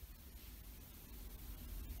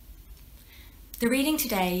The reading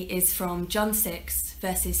today is from John 6,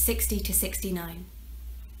 verses 60 to 69.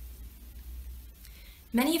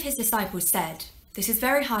 Many of his disciples said, "This is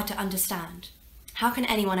very hard to understand. How can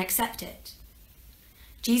anyone accept it?"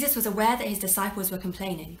 Jesus was aware that his disciples were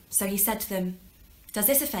complaining, so he said to them, "Does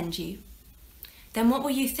this offend you? Then what will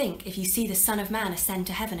you think if you see the Son of Man ascend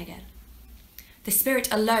to heaven again? The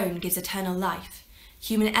Spirit alone gives eternal life.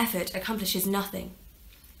 Human effort accomplishes nothing.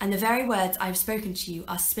 And the very words I have spoken to you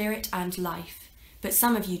are spirit and life. But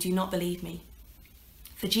some of you do not believe me."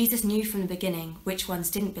 For Jesus knew from the beginning which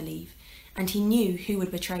ones didn't believe, and he knew who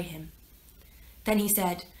would betray him. Then he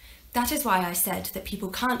said, "That is why I said that people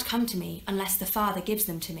can't come to me unless the Father gives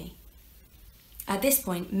them to me." At this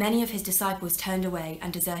point, many of his disciples turned away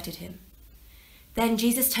and deserted him. Then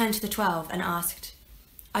Jesus turned to the 12 and asked,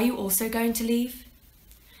 "Are you also going to leave?"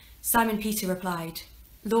 Simon Peter replied,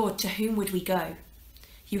 "Lord, to whom would we go?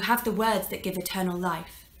 You have the words that give eternal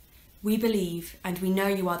life. We believe and we know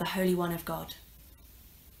you are the Holy One of God."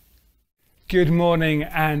 Good morning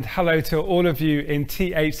and hello to all of you in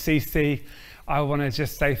THCC. I want to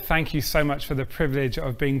just say thank you so much for the privilege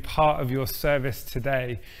of being part of your service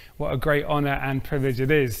today. What a great honour and privilege it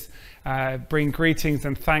is. Bring greetings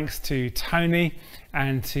and thanks to Tony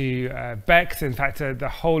and to Bex, in fact, the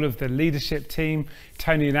whole of the leadership team.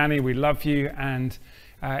 Tony and Annie, we love you, and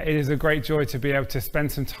it is a great joy to be able to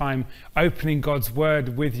spend some time opening God's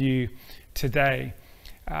Word with you today.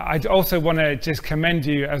 I also want to just commend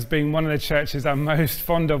you as being one of the churches I'm most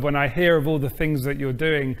fond of when I hear of all the things that you're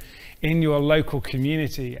doing in your local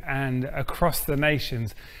community and across the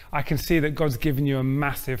nations. I can see that God's given you a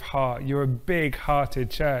massive heart. You're a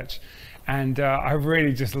big-hearted church. And I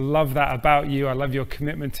really just love that about you. I love your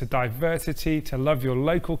commitment to diversity, to love your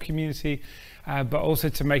local community, but also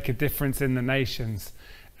to make a difference in the nations.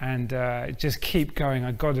 And just keep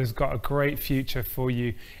going. God has got a great future for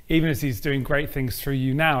you, even as he's doing great things through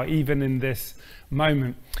you now, even in this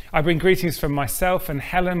moment. I bring greetings from myself and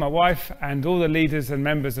Helen, my wife, and all the leaders and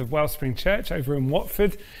members of Wellspring Church over in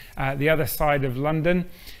Watford, the other side of London.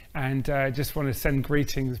 And just want to send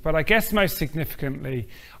greetings. But I guess most significantly,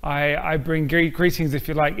 I bring greetings, if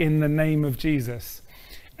you like, in the name of Jesus.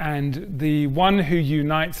 And the one who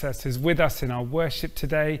unites us is with us in our worship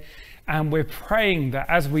today. And we're praying that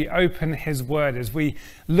as we open his word, as we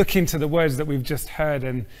look into the words that we've just heard,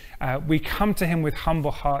 and we come to him with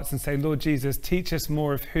humble hearts and say, "Lord Jesus, teach us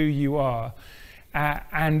more of who you are."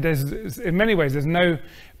 And in many ways, there's no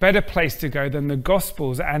better place to go than the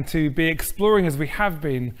Gospels and to be exploring, as we have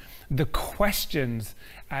been, the questions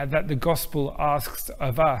that the Gospel asks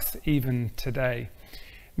of us even today.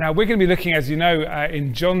 Now, we're going to be looking, as you know,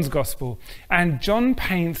 in John's Gospel. And John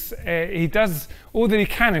paints, he does all that he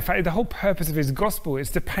can. In fact, the whole purpose of his Gospel is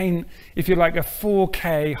to paint, if you like, a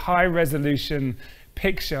 4K high-resolution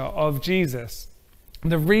picture of Jesus.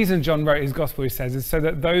 The reason John wrote his Gospel, he says, is so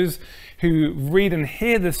that those who read and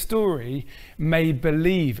hear the story may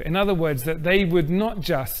believe. In other words, that they would not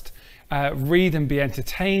just read and be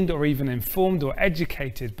entertained or even informed or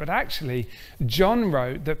educated, but actually John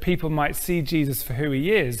wrote that people might see Jesus for who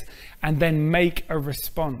he is and then make a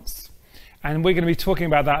response. And we're going to be talking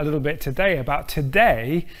about that a little bit today, about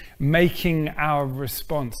today making our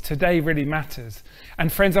response. Today really matters.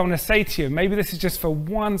 And friends, I want to say to you, maybe this is just for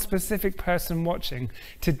one specific person watching,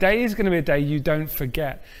 today is going to be a day you don't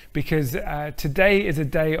forget, because today is a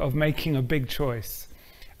day of making a big choice.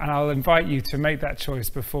 And I'll invite you to make that choice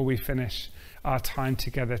before we finish our time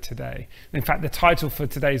together today. In fact, the title for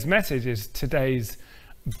today's message is Today's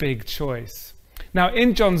Big Choice. Now,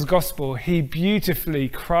 in John's Gospel, he beautifully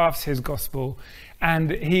crafts his Gospel, and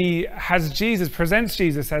he presents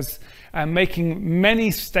Jesus as making many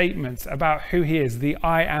statements about who he is, the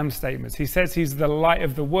I am statements. He says he's the light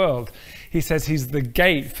of the world. He says he's the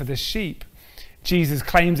gate for the sheep. Jesus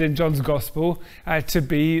claims in John's Gospel to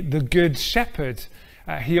be the good shepherd.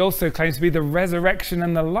 He also claims to be the resurrection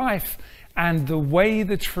and the life, and the way,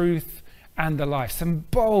 the truth, and the life. Some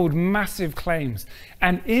bold, massive claims.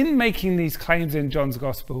 And in making these claims in John's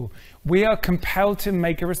Gospel, we are compelled to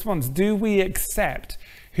make a response. Do we accept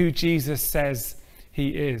who Jesus says he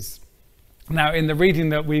is? Now, in the reading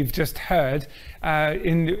that we've just heard,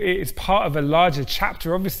 it's part of a larger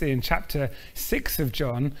chapter, obviously in chapter 6 of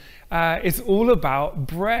John. It's all about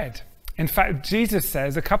bread. In fact, Jesus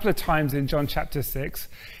says a couple of times in John chapter 6,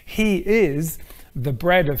 he is the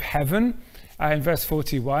bread of heaven, in verse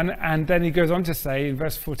 41. And then he goes on to say in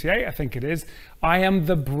verse 48, I think it is, I am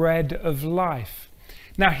the bread of life.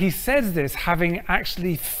 Now, he says this having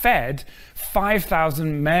actually fed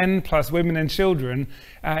 5,000 men plus women and children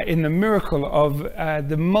in the miracle of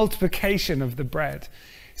the multiplication of the bread.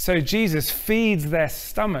 So Jesus feeds their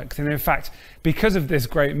stomachs. And in fact, because of this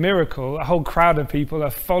great miracle, a whole crowd of people are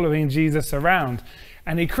following Jesus around.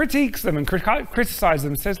 And he critiques them and criticizes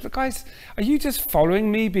them, says, look, guys, are you just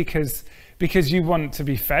following me because you want to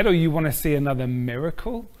be fed or you want to see another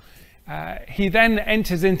miracle? He then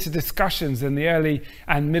enters into discussions in the early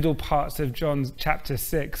and middle parts of John chapter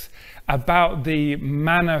 6 about the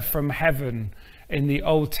manna from heaven in the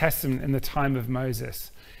Old Testament in the time of Moses.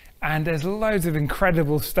 And there's loads of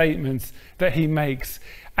incredible statements that he makes.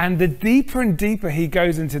 And the deeper and deeper he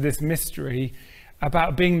goes into this mystery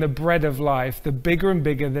about being the bread of life, the bigger and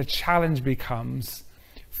bigger the challenge becomes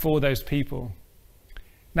for those people.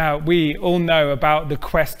 Now, we all know about the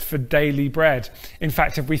quest for daily bread. In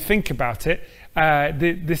fact, if we think about it,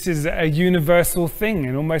 this is a universal thing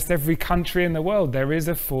in almost every country in the world. There is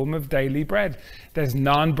a form of daily bread. There's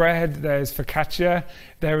naan bread, there's focaccia,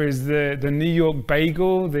 there is the New York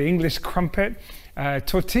bagel, the English crumpet,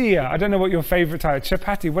 tortilla, I don't know what your favorite type,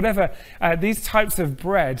 chapati, whatever. These types of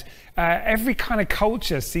bread, every kind of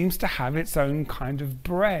culture seems to have its own kind of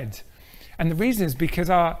bread. And the reason is because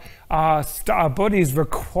our bodies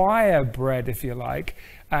require bread, if you like,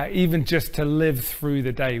 even just to live through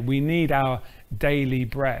the day. We need our daily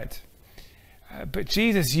bread. But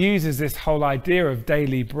Jesus uses this whole idea of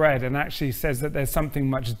daily bread and actually says that there's something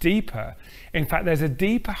much deeper. In fact, there's a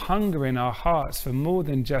deeper hunger in our hearts for more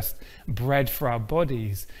than just bread for our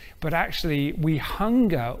bodies, but actually we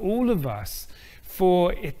hunger, all of us,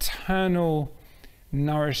 for eternal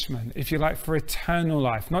nourishment, if you like, for eternal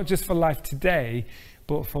life, not just for life today,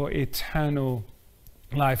 but for eternal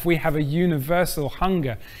life. We have a universal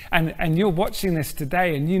hunger, and you're watching this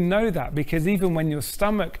today and you know that, because even when your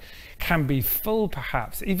stomach can be full,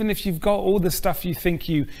 perhaps, even if you've got all the stuff you think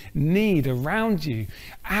you need around you,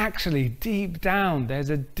 actually deep down there's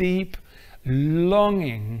a deep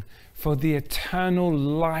longing for the eternal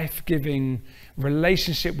life-giving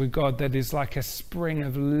relationship with God that is like a spring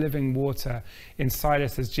of living water inside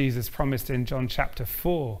us, as Jesus promised in John chapter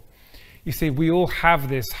 4. You see, we all have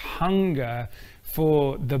this hunger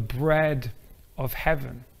for the bread of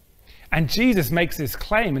heaven. And Jesus makes this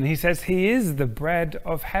claim, and he says he is the bread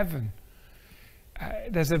of heaven.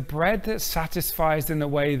 There's a bread that satisfies in a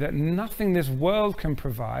way that nothing this world can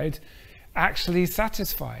provide actually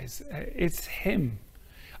satisfies. It's him.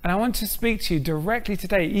 And I want to speak to you directly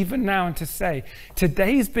today, even now, and to say,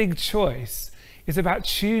 today's big choice is about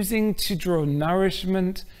choosing to draw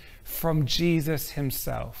nourishment from Jesus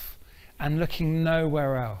himself and looking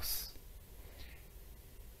nowhere else.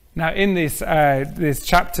 Now, in this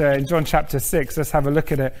chapter, in John chapter 6, let's have a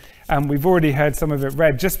look at it. We've already heard some of it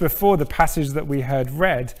read. Just before the passage that we heard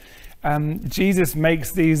read, Jesus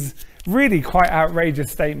makes these really quite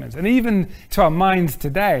outrageous statements. And even to our minds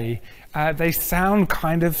today, they sound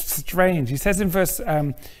kind of strange. He says in verse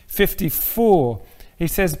 54, he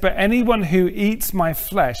says, "But anyone who eats my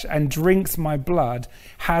flesh and drinks my blood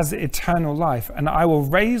has eternal life, and I will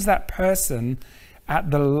raise that person at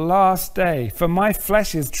the last day. For my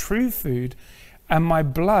flesh is true food, and my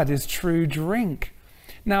blood is true drink."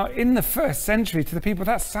 Now, in the first century, to the people,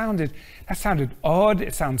 that sounded odd.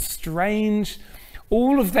 It sounds strange.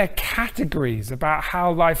 All of their categories about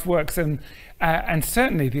how life works, and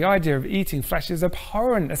certainly the idea of eating flesh is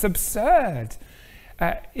abhorrent. It's absurd.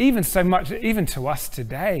 Even to us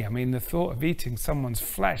today. I mean, the thought of eating someone's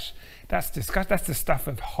flesh, that's disgusting. That's the stuff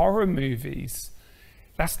of horror movies.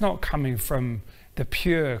 That's not coming from the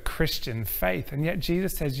pure Christian faith. And yet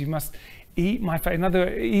Jesus says you must eat my flesh.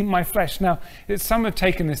 Eat my flesh. Now, some have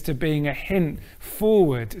taken this to being a hint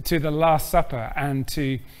forward to the Last Supper and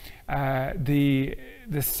to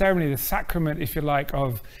the ceremony, the sacrament, if you like,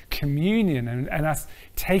 of communion, and us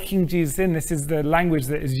taking Jesus in. This is the language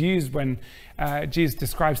that is used when Jesus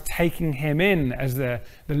describes taking him in as the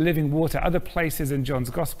living water. Other places in John's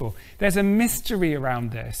gospel, there's a mystery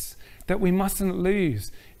around this that we mustn't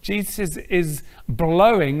lose. Jesus is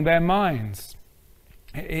blowing their minds.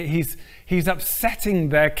 He's upsetting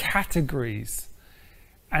their categories.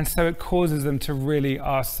 And so it causes them to really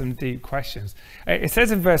ask some deep questions. It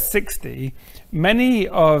says in verse 60, many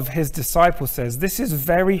of his disciples says, "This is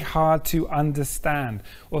very hard to understand."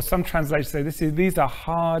 Or some translations say, these are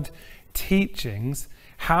hard teachings.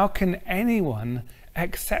 How can anyone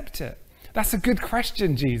accept it? That's a good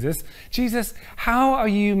question, Jesus. Jesus, how are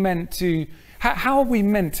we meant to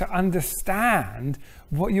understand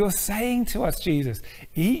what you're saying to us, Jesus?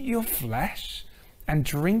 Eat your flesh and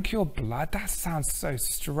drink your blood? That sounds so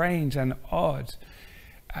strange and odd.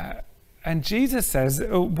 And Jesus says,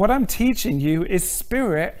 what I'm teaching you is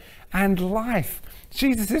spirit and life.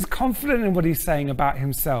 Jesus is confident in what he's saying about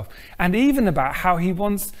himself and even about how he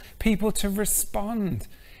wants people to respond.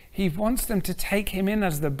 He wants them to take him in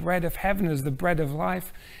as the bread of heaven, as the bread of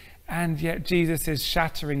life. And yet Jesus is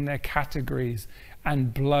shattering their categories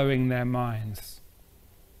and blowing their minds.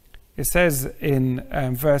 It says in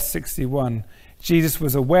verse 61, Jesus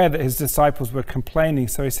was aware that his disciples were complaining,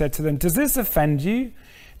 so he said to them, "Does this offend you?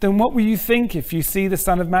 Then what will you think if you see the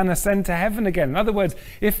Son of Man ascend to heaven again?" In other words,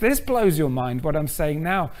 if this blows your mind, what I'm saying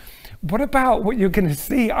now, what about what you're going to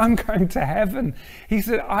see? I'm going to heaven. He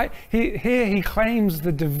said, he claims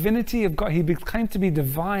the divinity of God. He claims to be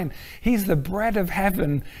divine. He's the bread of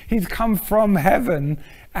heaven. He's come from heaven.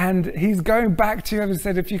 And he's going back to heaven and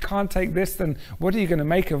said, if you can't take this, then what are you going to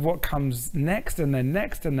make of what comes next and then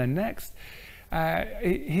next and then next?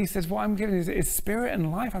 He says, what I'm giving is spirit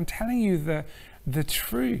and life. I'm telling you the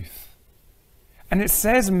truth. And it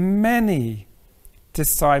says many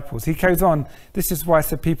disciples. He goes on, this is why I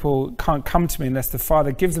said people can't come to me unless the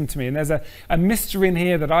Father gives them to me. And there's a mystery in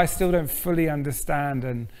here that I still don't fully understand,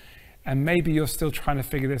 and maybe you're still trying to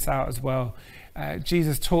figure this out as well.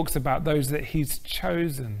 Jesus talks about those that he's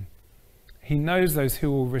chosen. He knows those who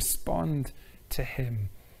will respond to him.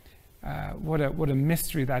 What a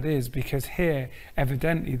mystery that is, because here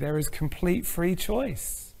evidently there is complete free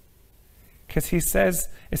choice. Because it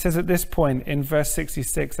says at this point in verse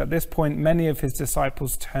 66, at this point many of his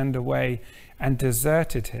disciples turned away and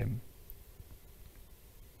deserted him.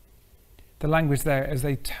 The language there is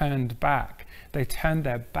they turned back. They turned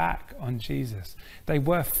their back on Jesus. They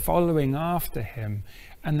were following after him,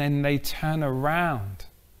 and then they turn around.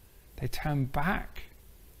 They turn back,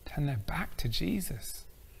 turn their back to Jesus.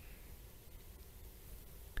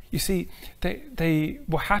 You see, they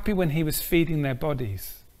were happy when he was feeding their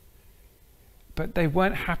bodies. But they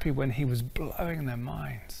weren't happy when he was blowing their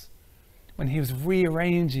minds, when he was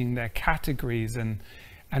rearranging their categories and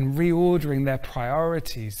reordering their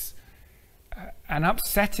priorities and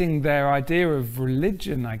upsetting their idea of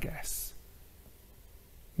religion, I guess.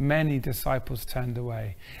 Many disciples turned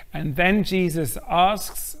away. And then Jesus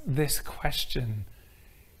asks this question,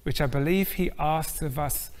 which I believe he asks of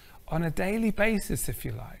us on a daily basis, if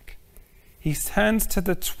you like. He turns to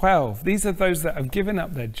the 12. These are those that have given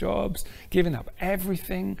up their jobs, given up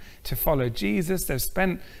everything to follow Jesus. They've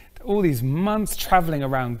spent all these months traveling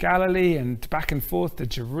around Galilee and back and forth to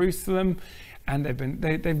Jerusalem, and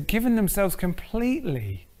they've given themselves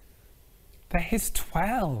completely. They're his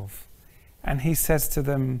 12. And he says to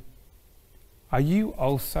them, "Are you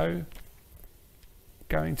also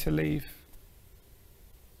going to leave?"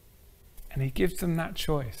 And he gives them that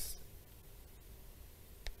choice.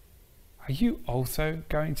 Are you also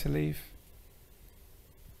going to leave?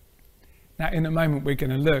 Now, in a moment, we're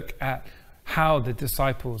going to look at how the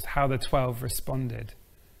disciples, how the 12 responded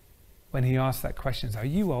when he asked that question. Are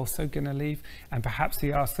you also going to leave? And perhaps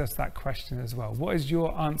he asks us that question as well. What is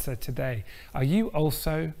your answer today? Are you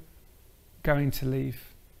also going to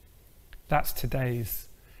leave? That's today's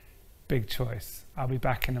big choice. I'll be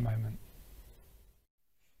back in a moment.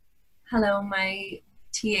 Hello, my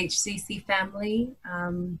THCC family.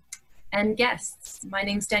 And guests. My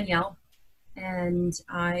name's Danielle, and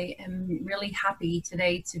I am really happy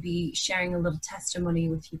today to be sharing a little testimony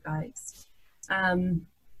with you guys. I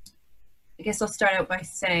guess I'll start out by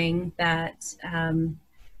saying that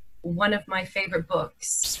one of my favorite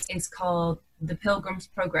books is called The Pilgrim's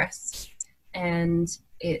Progress, and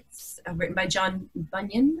it's written by John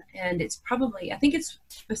Bunyan, and it's probably, I think it's,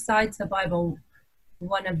 besides the Bible,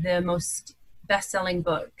 one of the most best-selling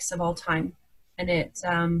books of all time. And it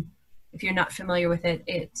if you're not familiar with it,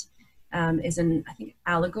 it is an, I think,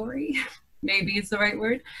 allegory, maybe is the right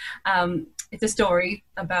word. It's a story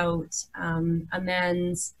about a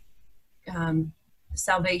man's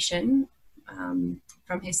salvation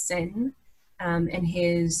from his sin and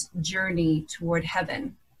his journey toward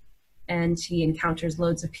heaven. And he encounters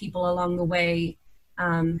loads of people along the way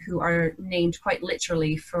who are named quite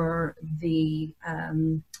literally for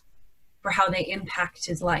how they impact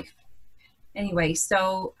his life. Anyway,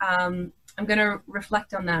 so I'm going to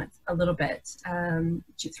reflect on that a little bit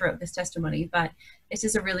throughout this testimony, but this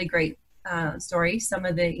is a really great story. Some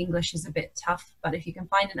of the English is a bit tough, but if you can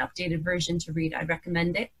find an updated version to read, I'd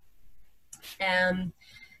recommend it.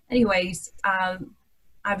 Anyways,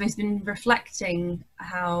 I've been reflecting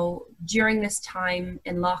how during this time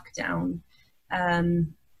in lockdown,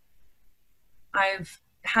 I've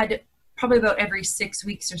had probably about every 6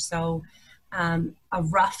 weeks or so a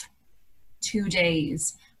rough 2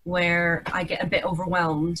 days where I get a bit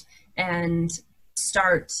overwhelmed and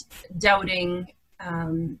start doubting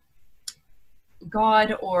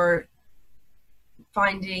God, or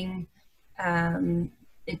finding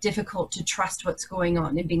it difficult to trust what's going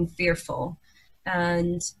on and being fearful.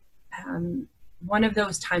 And one of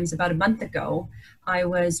those times about a month ago, I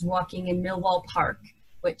was walking in Millwall Park,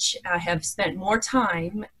 which I have spent more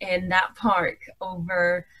time in that park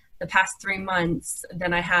over the past 3 months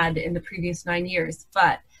than I had in the previous 9 years.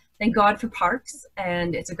 But thank God for parks,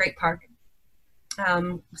 and it's a great park.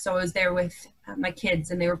 So I was there with my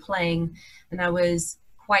kids, and they were playing, and I was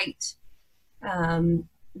quite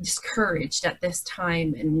discouraged at this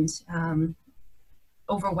time and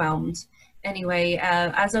overwhelmed. Anyway,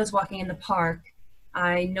 as I was walking in the park,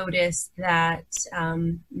 I noticed that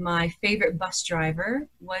my favorite bus driver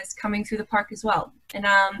was coming through the park as well. And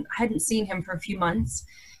I hadn't seen him for a few months.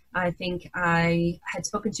 I think I had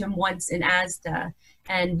spoken to him once in Asda,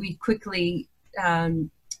 and we quickly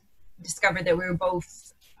discovered that we were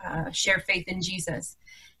both share faith in Jesus.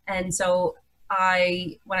 And so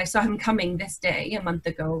when I saw him coming this day, a month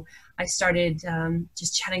ago, I started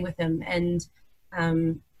just chatting with him. And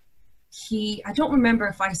I don't remember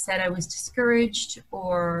if I said I was discouraged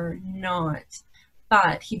or not,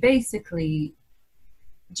 but he basically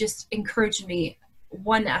just encouraged me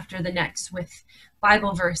one after the next with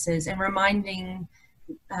Bible verses and reminding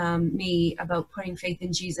me about putting faith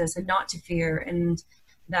in Jesus and not to fear, and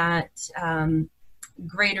that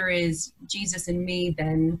greater is Jesus in me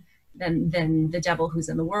than the devil who's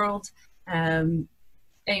in the world.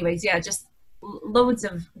 Anyways, yeah, just loads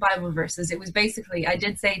of Bible verses. It was basically, I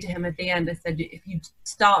did say to him at the end, I said, if you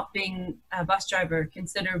stop being a bus driver,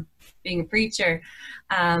 consider being a preacher.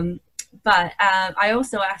 But I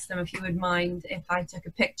also asked him if he would mind if I took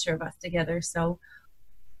a picture of us together. So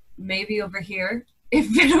maybe over here, if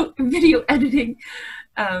video editing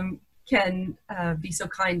can be so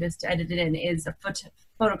kind as to edit it in, is a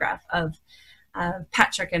photograph of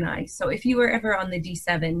Patrick and I. So if you were ever on the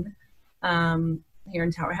D7 here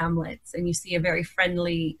in Tower Hamlets and you see a very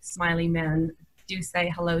friendly, smiley man, do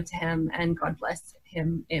say hello to him, and God bless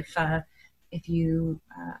him if you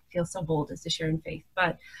feel so bold as to share in faith.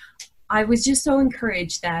 But I was just so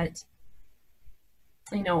encouraged that,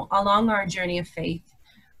 you know, along our journey of faith,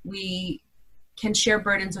 we can share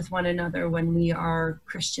burdens with one another when we are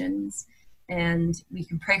Christians, and we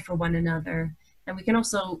can pray for one another, and we can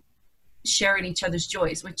also share in each other's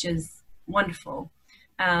joys, which is wonderful.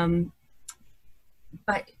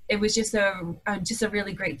 But it was just a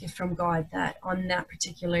really great gift from God that on that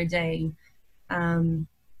particular day,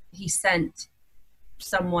 he sent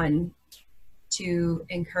someone to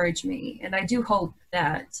encourage me. And I do hope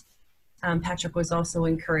that Patrick was also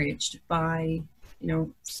encouraged by, you know,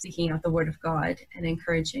 speaking out the word of God and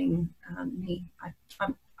encouraging me.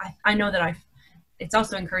 I know that it's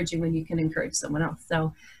also encouraging when you can encourage someone else.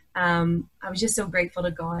 So I was just so grateful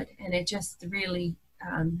to God, and it just really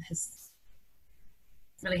has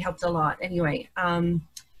really helped a lot. Anyway,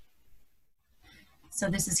 so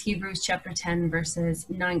this is Hebrews chapter 10, verses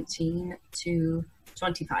 19 to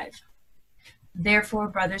 25. Therefore,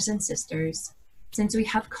 brothers and sisters, since we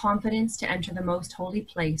have confidence to enter the most holy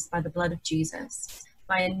place by the blood of Jesus,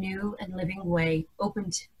 by a new and living way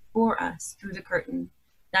opened for us through the curtain,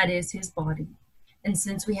 that is his body, and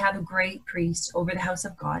since we have a great priest over the house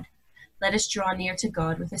of God, let us draw near to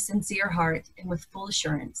God with a sincere heart and with full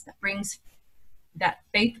assurance that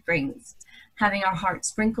faith brings, having our hearts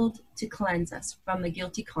sprinkled to cleanse us from the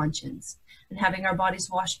guilty conscience, and having our bodies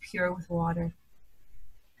washed pure with water.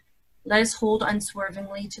 Let us hold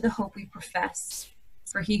unswervingly to the hope we profess,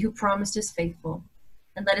 for he who promised is faithful.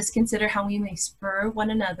 And let us consider how we may spur one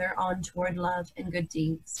another on toward love and good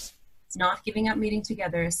deeds, not giving up meeting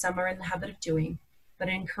together as some are in the habit of doing, but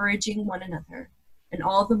encouraging one another, and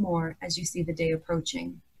all the more as you see the day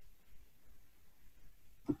approaching.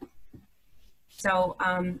 So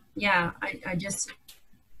yeah, I just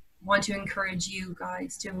want to encourage you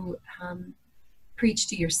guys to preach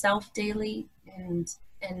to yourself daily and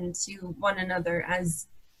to one another as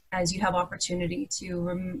you have opportunity to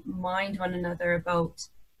remind one another about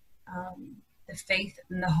the faith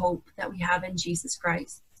and the hope that we have in Jesus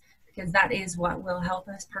Christ, because that is what will help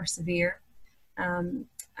us persevere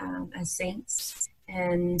as saints.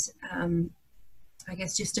 And I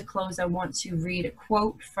guess just to close, I want to read a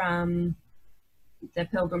quote from the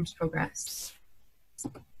Pilgrim's Progress.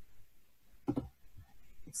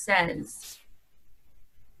 It says,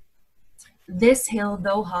 "This hill,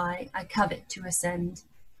 though high, I covet to ascend.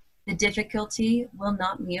 The difficulty will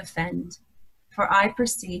not me offend, for I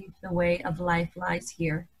perceive the way of life lies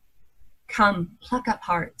here. Come, pluck up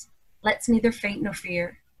heart, let's neither faint nor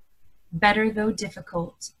fear. Better, though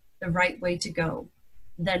difficult, the right way to go,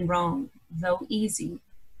 than wrong, though easy,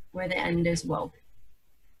 where the end is woe."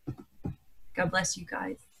 God bless you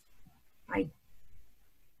guys. Bye.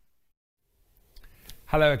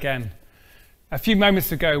 Hello again. A few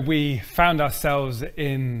moments ago, we found ourselves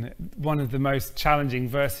in one of the most challenging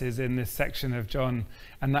verses in this section of John,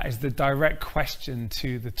 and that is the direct question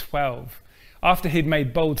to the 12. After he'd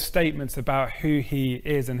made bold statements about who he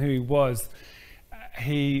is and who he was,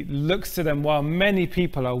 he looks to them while many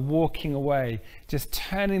people are walking away, just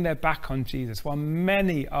turning their back on Jesus, while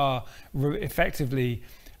many are effectively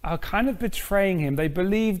are kind of betraying him. They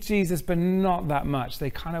believed Jesus, but not that much. They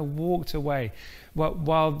kind of walked away. Well,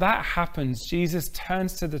 while that happens, Jesus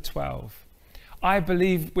turns to the 12, I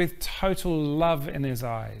believe with total love in his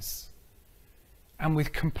eyes and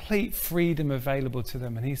with complete freedom available to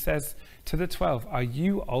them. And he says to the 12, are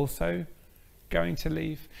you also going to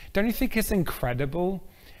leave? Don't you think it's incredible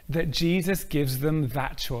that Jesus gives them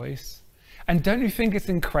that choice? And don't you think it's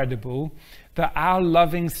incredible that our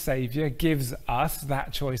loving Savior gives us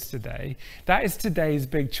that choice today? That is today's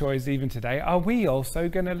big choice even today. Are we also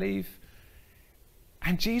going to leave?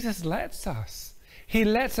 And Jesus lets us. He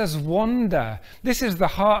lets us wander. This is the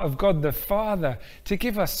heart of God the Father, to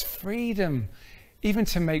give us freedom, even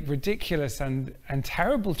to make ridiculous and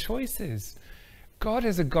terrible choices. God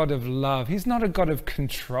is a God of love. He's not a God of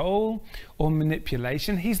control or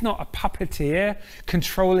manipulation. He's not a puppeteer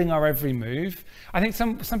controlling our every move. I think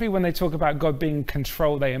some people, when they talk about God being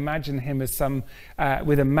controlled, they imagine him as some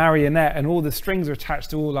with a marionette and all the strings are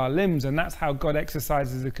attached to all our limbs, and that's how God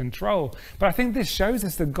exercises the control. But I think this shows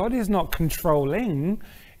us that God is not controlling,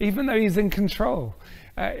 even though he's in control.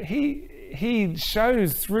 He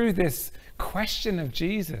shows through this question of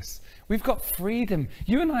Jesus, we've got freedom.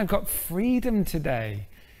 You and I have got freedom today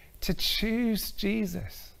to choose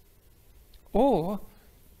Jesus or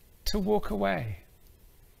to walk away.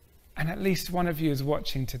 And at least one of you is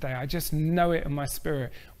watching today. I just know it in my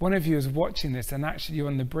spirit. One of you is watching this and actually you're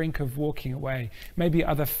on the brink of walking away. Maybe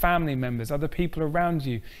other family members, other people around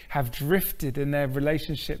you have drifted in their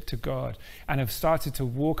relationship to God and have started to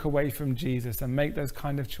walk away from Jesus and make those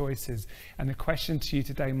kind of choices. And the question to you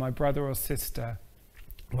today, my brother or sister,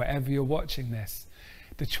 wherever you're watching this,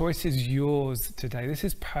 the choice is yours today. This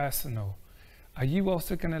is personal. Are you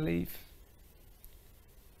also going to leave?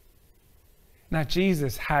 Now,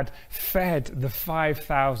 Jesus had fed the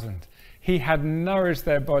 5,000. He had nourished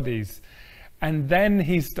their bodies. And then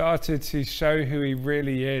he started to show who he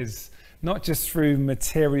really is, not just through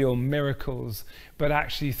material miracles, but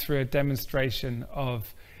actually through a demonstration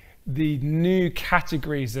of the new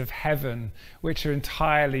categories of heaven, which are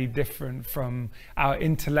entirely different from our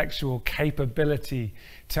intellectual capability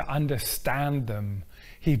to understand them.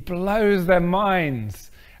 He blows their minds.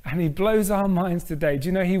 And he blows our minds today. Do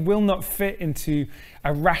you know he will not fit into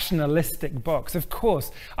a rationalistic box? Of course,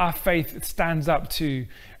 our faith stands up to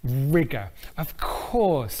rigor. Of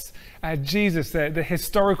course, Jesus, the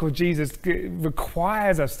historical Jesus,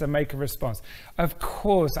 requires us to make a response. Of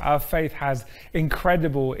course, our faith has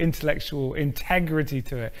incredible intellectual integrity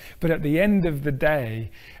to it. But at the end of the day,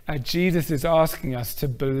 Jesus is asking us to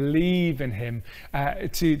believe in him,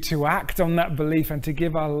 to act on that belief and to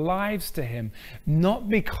give our lives to him, not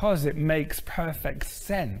because it makes perfect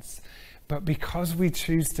sense, but because we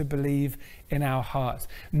choose to believe in our hearts,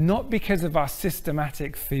 not because of our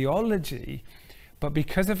systematic theology, but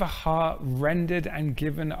because of a heart rendered and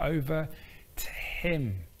given over to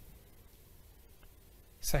him.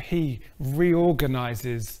 So he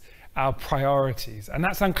reorganizes our priorities, and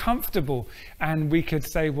that's uncomfortable. And we could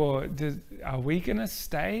say, well, are we going to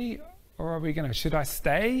stay or are we going to, should I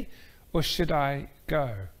stay or should I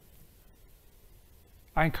go?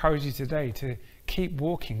 I encourage you today to keep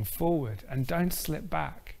walking forward and don't slip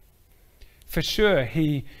back. For sure,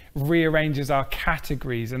 he rearranges our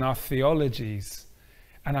categories and our theologies.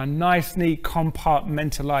 And our nice, neat,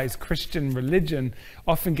 compartmentalized Christian religion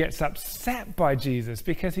often gets upset by Jesus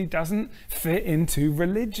because he doesn't fit into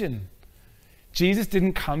religion. Jesus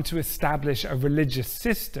didn't come to establish a religious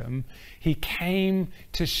system. He came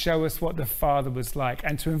to show us what the Father was like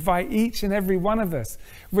and to invite each and every one of us,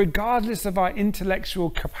 regardless of our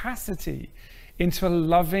intellectual capacity, into a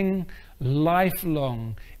loving,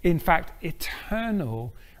 lifelong, in fact,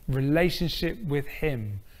 eternal relationship with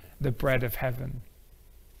him, the bread of heaven.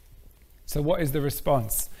 So what is the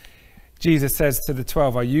response? Jesus says to the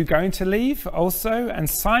 12, are you going to leave also? And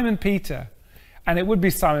Simon Peter, and it would be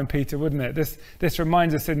Simon Peter, wouldn't it? This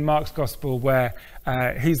reminds us in Mark's gospel where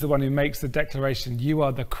he's the one who makes the declaration, you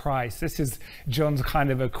are the Christ. This is John's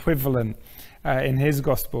kind of equivalent in his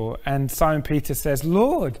gospel. And Simon Peter says,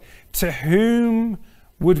 Lord, to whom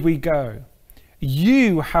would we go?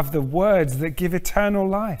 You have the words that give eternal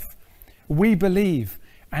life. We believe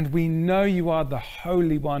And we know you are the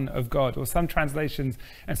Holy One of God. Or some translations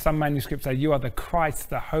and some manuscripts say you are the Christ,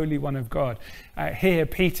 the Holy One of God. Here,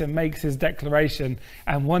 Peter makes his declaration,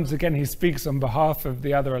 and once again he speaks on behalf of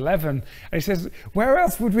the other 11. And he says, where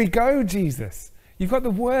else would we go, Jesus? You've got the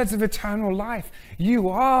words of eternal life. You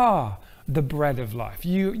are the bread of life.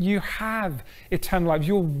 You have eternal life.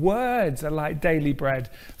 Your words are like daily bread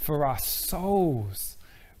for our souls.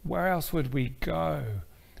 Where else would we go?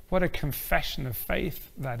 What a confession of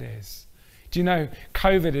faith that is. Do you know,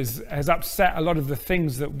 COVID has upset a lot of the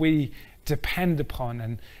things that we depend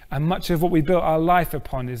upon, and much of what we built our life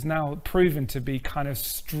upon is now proven to be kind of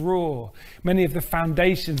straw. Many of the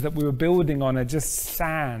foundations that we were building on are just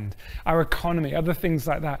sand. Our economy, other things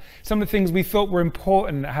like that. Some of the things we thought were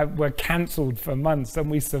important were cancelled for months,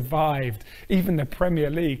 and we survived. Even the Premier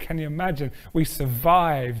League, can you imagine? We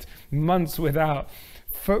survived months without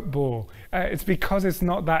football. It's because it's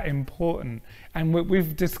not that important. And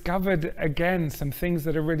we've discovered again some things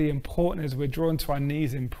that are really important as we're drawn to our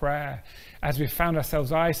knees in prayer, as we found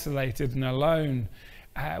ourselves isolated and alone.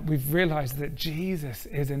 We've realized that Jesus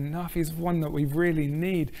is enough. He's one that we really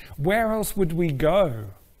need. Where else would we go?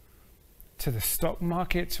 To the stock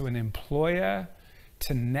market, to an employer,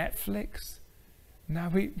 to Netflix? No,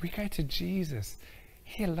 we go to Jesus.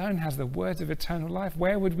 He alone has the words of eternal life.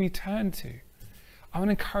 Where would we turn to? I want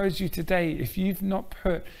to encourage you today, if you've not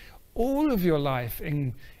put all of your life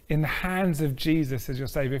in the hands of Jesus as your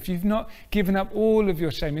Savior, if you've not given up all of your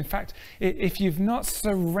shame, in fact, if you've not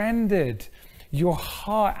surrendered your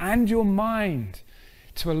heart and your mind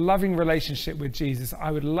to a loving relationship with Jesus, I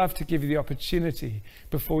would love to give you the opportunity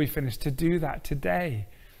before we finish to do that today.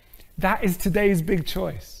 That is today's big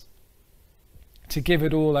choice, to give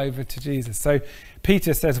it all over to Jesus. So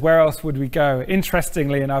Peter says, where else would we go?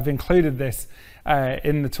 Interestingly, and I've included this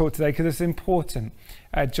in the talk today because it's important.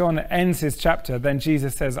 John ends his chapter, then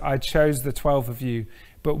Jesus says, I chose the 12 of you,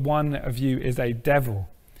 but one of you is a devil.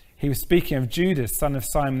 He was speaking of Judas, son of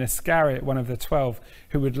Simon Iscariot, one of the 12,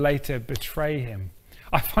 who would later betray him.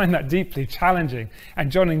 I find that deeply challenging.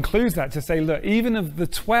 And John includes that to say, look, even of the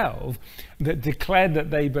 12 that declared that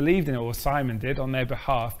they believed in it, or Simon did on their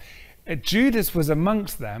behalf, Judas was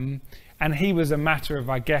amongst them, and he was a matter of,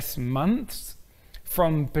 I guess, months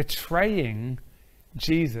from betraying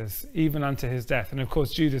Jesus, even unto his death. And of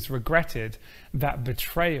course, Judas regretted that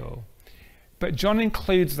betrayal. But John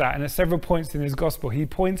includes that, and at several points in his gospel, he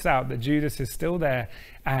points out that Judas is still there,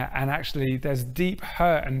 and actually there's deep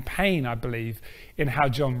hurt and pain, I believe, in how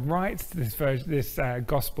John writes this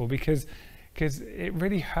gospel, because it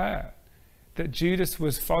really hurt that Judas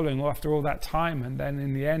was following after all that time and then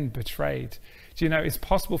in the end betrayed. Do you know, it's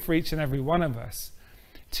possible for each and every one of us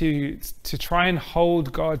to try and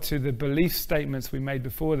hold God to the belief statements we made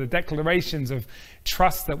before, the declarations of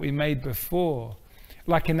trust that we made before.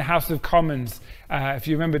 Like in the House of Commons, if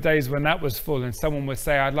you remember days when that was full and someone would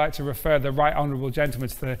say, I'd like to refer the right honourable gentleman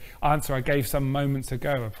to the answer I gave some moments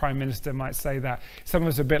ago. A Prime Minister might say that. Some of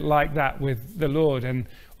us are a bit like that with the Lord,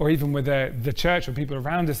 or even with the church or people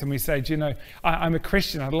around us, and we say, do you know, I'm a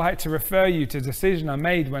Christian. I'd like to refer you to a decision I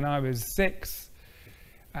made when I was 6.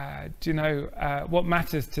 Do you know, what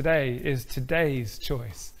matters today is today's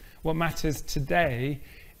choice. What matters today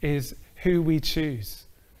is who we choose.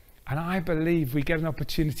 And I believe we get an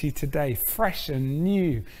opportunity today, fresh and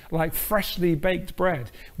new, like freshly baked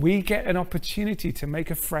bread. We get an opportunity to make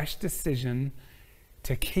a fresh decision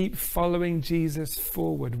to keep following Jesus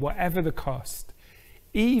forward, whatever the cost,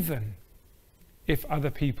 even if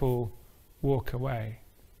other people walk away.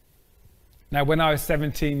 Now, when I was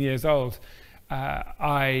 17 years old,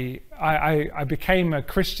 I became a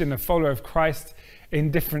Christian, a follower of Christ, in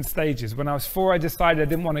different stages. When I was 4, I decided I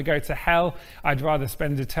didn't want to go to hell. I'd rather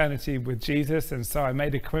spend eternity with Jesus. And so I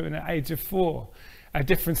made a commitment at the age of 4. At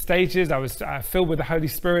different stages, I was filled with the Holy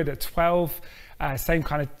Spirit at 12. Same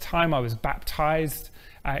kind of time I was baptized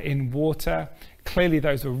in water. Clearly,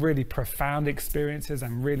 those were really profound experiences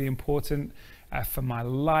and really important for my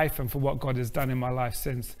life and for what God has done in my life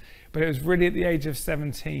since. But it was really at the age of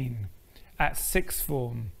 17, at sixth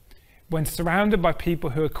form, when surrounded by people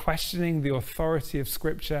who are questioning the authority of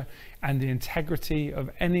Scripture and the integrity of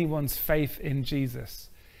anyone's faith in Jesus,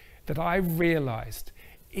 that I realized,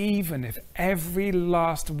 even if every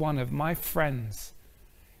last one of my friends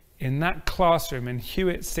in that classroom in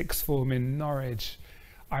Hewitt sixth form in Norwich,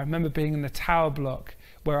 I remember being in the tower block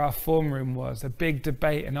where our form room was, a big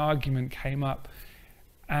debate and argument came up,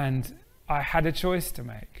 and I had a choice to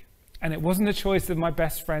make. And it wasn't a choice of my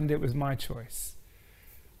best friend, it was my choice.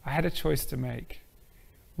 I had a choice to make.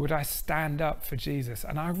 Would I stand up for Jesus?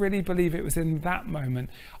 And I really believe it was in that moment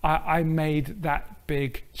I made that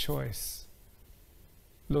big choice.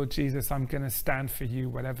 Lord Jesus, I'm going to stand for you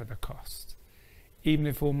whatever the cost. Even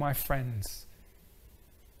if all my friends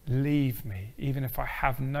leave me, even if I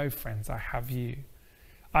have no friends, I have you.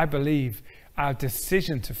 I believe our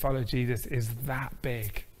decision to follow Jesus is that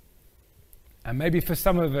big. And maybe for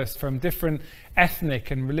some of us from different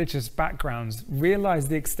ethnic and religious backgrounds, realize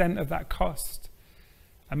the extent of that cost.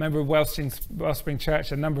 I remember Wellspring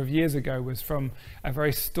Church a number of years ago was from a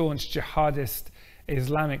very staunch jihadist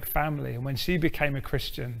Islamic family. And when she became a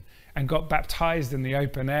Christian and got baptized in the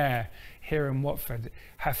open air here in Watford,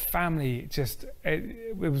 her family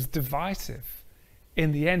it was divisive.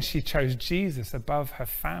 In the end, she chose Jesus above her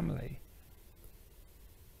family.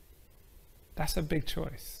 That's a big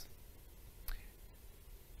choice.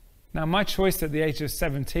 Now, my choice at the age of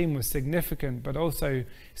 17 was significant, but also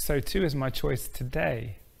so too is my choice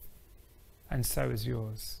today, and so is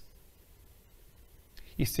yours.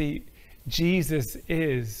 You see, Jesus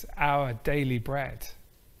is our daily bread.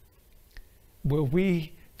 Will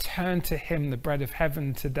we turn to him, the bread of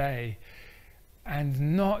heaven, today,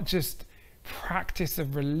 and not just practice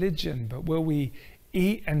of religion, but will we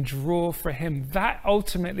eat and draw for him? That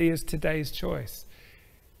ultimately is today's choice.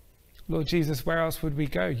 Lord Jesus, where else would we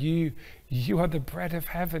go? You are the bread of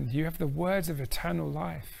heaven. You have the words of eternal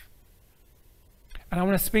life. And I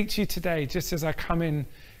want to speak to you today, just as I come in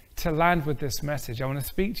to land with this message. I want to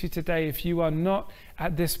speak to you today, if you are not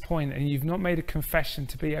at this point and you've not made a confession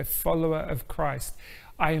to be a follower of Christ,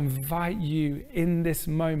 I invite you in this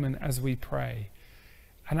moment as we pray.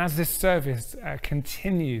 And as this service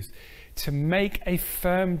continues, to make a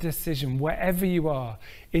firm decision wherever you are,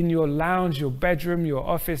 in your lounge, your bedroom, your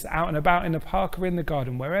office, out and about in the park or in the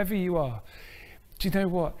garden, wherever you are. Do you know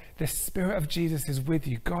what? The Spirit of Jesus is with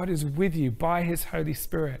you. God is with you by his Holy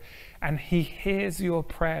Spirit, and he hears your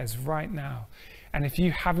prayers right now. And if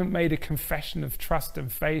you haven't made a confession of trust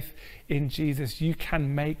and faith in Jesus, you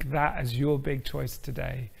can make that as your big choice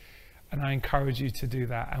today. And I encourage you to do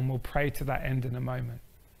that, and we'll pray to that end in a moment.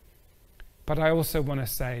 But I also want to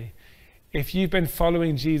say, if you've been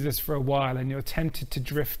following Jesus for a while and you're tempted to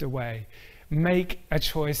drift away, make a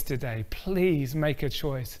choice today. Please make a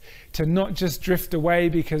choice to not just drift away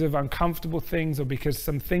because of uncomfortable things, or because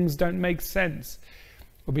some things don't make sense,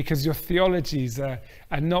 or because your theologies are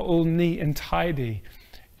not all neat and tidy.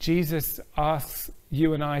 Jesus asks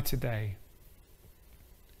you and I today,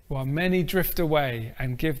 while many drift away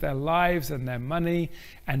and give their lives and their money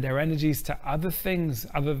and their energies to other things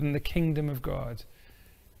other than the kingdom of God,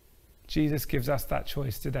 Jesus gives us that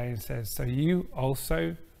choice today and says, so you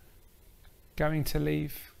also going to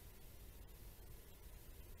leave?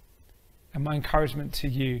 And my encouragement to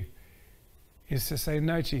you is to say,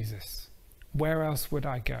 no, Jesus, where else would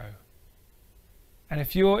I go? And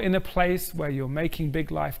if you're in a place where you're making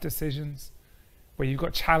big life decisions, where you've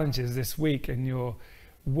got challenges this week in your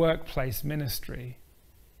workplace ministry,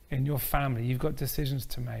 in your family, you've got decisions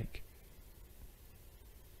to make.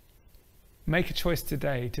 Make a choice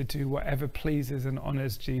today to do whatever pleases and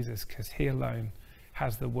honors Jesus, because he alone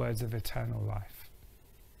has the words of eternal life.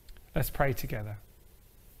 Let's pray together.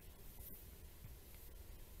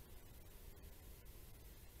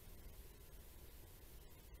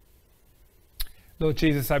 Lord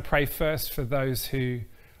Jesus, I pray first for those who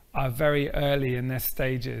are very early in their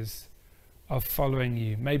stages of following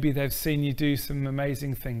you. Maybe they've seen you do some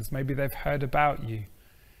amazing things. Maybe they've heard about you.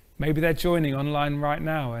 Maybe they're joining online right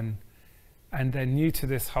now and they're new to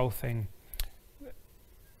this whole thing.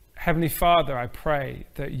 Heavenly Father, I pray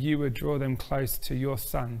that you would draw them close to your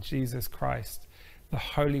Son, Jesus Christ, the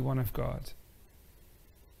Holy One of God.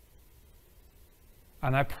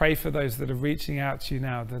 And I pray for those that are reaching out to you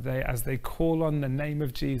now, that as they call on the name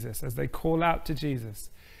of Jesus, as they call out to Jesus,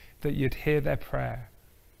 that you'd hear their prayer.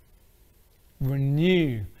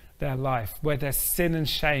 Renew their life. Where there's sin and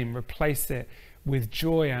shame, replace it with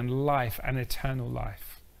joy and life and eternal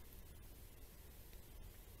life.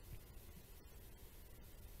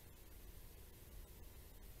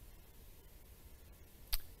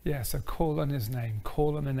 Yeah, so call on his name,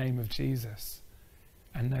 call on the name of Jesus,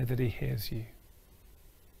 and know that he hears you.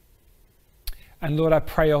 And Lord, I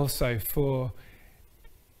pray also for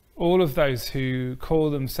all of those who call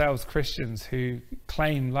themselves Christians, who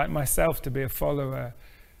claim, like myself, to be a follower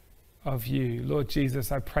of you. Lord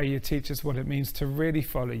Jesus, I pray you teach us what it means to really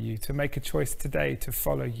follow you, to make a choice today to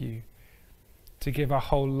follow you, to give our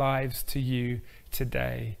whole lives to you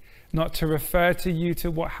today. Not to refer to you to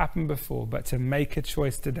what happened before, but to make a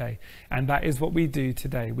choice today. And that is what we do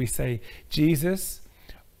today. We say, Jesus,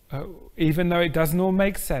 even though it doesn't all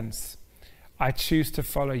make sense, I choose to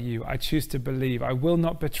follow you. I choose to believe. I will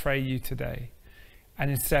not betray you today. And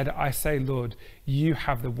instead, I say, Lord, you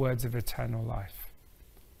have the words of eternal life.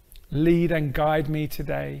 Lead and guide me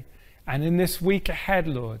today. And in this week ahead,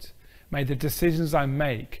 Lord, may the decisions I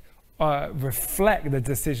make reflect the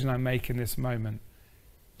decision I make in this moment.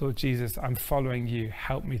 Lord Jesus, I'm following you.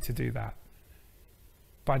 Help me to do that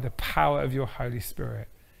by the power of your Holy Spirit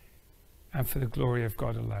and for the glory of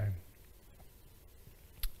God alone.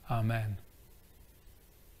 Amen.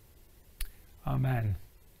 Amen.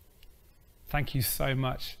 Thank you so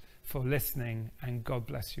much for listening, and God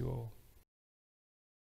bless you all.